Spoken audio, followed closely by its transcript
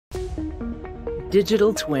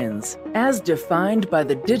digital twins, as defined by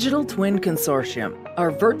the Digital Twin Consortium,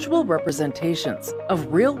 are virtual representations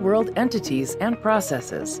of real-world entities and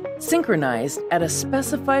processes, synchronized at a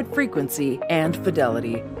specified frequency and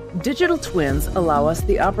fidelity. Digital twins allow us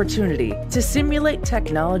the opportunity to simulate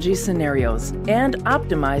technology scenarios and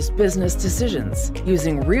optimize business decisions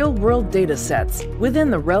using real-world data sets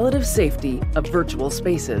within the relative safety of virtual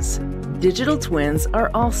spaces. Digital twins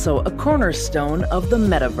are also a cornerstone of the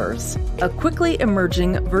metaverse, a quickly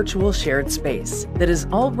emerging virtual shared space that is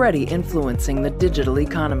already influencing the digital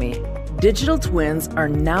economy. Digital twins are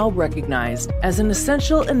now recognized as an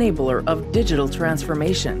essential enabler of digital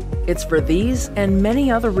transformation. It's for these and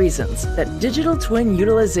many other reasons that digital twin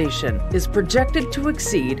utilization is projected to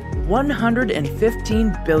exceed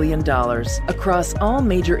 $115 billion across all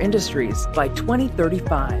major industries by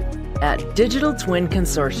 2035. At Digital Twin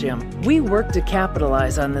Consortium, we work to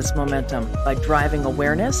capitalize on this momentum by driving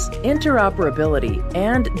awareness, interoperability,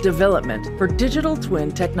 and development for digital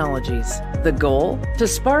twin technologies. The goal? To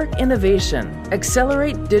spark innovation,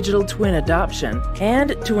 accelerate digital twin adoption,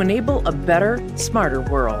 and to enable a better, smarter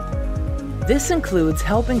world. This includes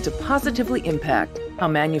helping to positively impact how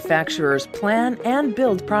manufacturers plan and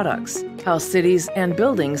build products, how cities and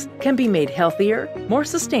buildings can be made healthier, more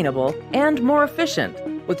sustainable, and more efficient,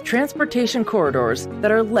 with transportation corridors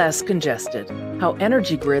that are less congested, how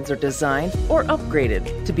energy grids are designed or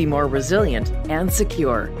upgraded to be more resilient and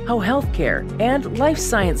secure, how healthcare and life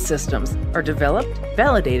science systems are developed,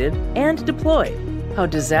 validated, and deployed, how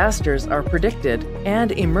disasters are predicted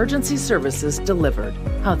and emergency services delivered,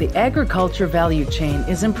 how the agriculture value chain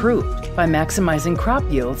is improved by maximizing crop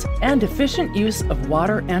yields and efficient use of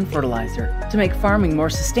water and fertilizer to make farming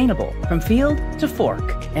more sustainable from field to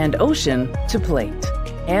fork and ocean to plate,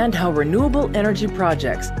 and how renewable energy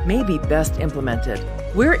projects may be best implemented.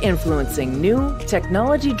 We're influencing new,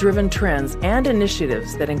 technology-driven trends and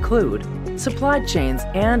initiatives that include supply chains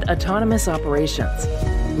and autonomous operations,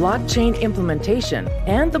 blockchain implementation,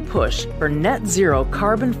 and the push for net zero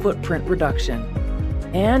carbon footprint reduction.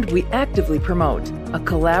 And we actively promote a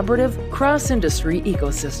collaborative, cross-industry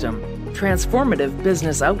ecosystem, transformative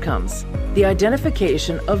business outcomes, the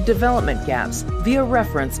identification of development gaps via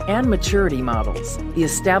reference and maturity models, the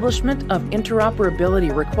establishment of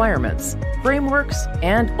interoperability requirements, frameworks,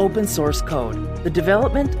 and open source code, the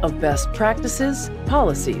development of best practices,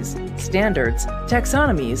 policies, standards,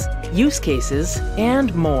 taxonomies, use cases,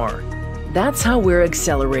 and more. That's how we're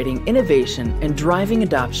accelerating innovation and driving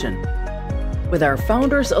adoption, with our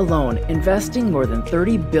founders alone investing more than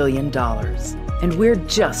 $30 billion. And we're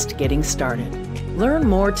just getting started. Learn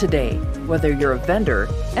more today, whether you're a vendor,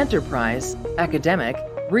 enterprise, academic,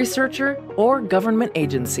 researcher, or government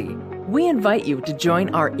agency. We invite you to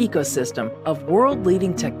join our ecosystem of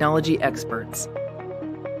world-leading technology experts.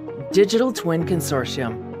 Digital Twin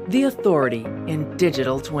Consortium, the authority in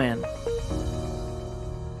digital twin.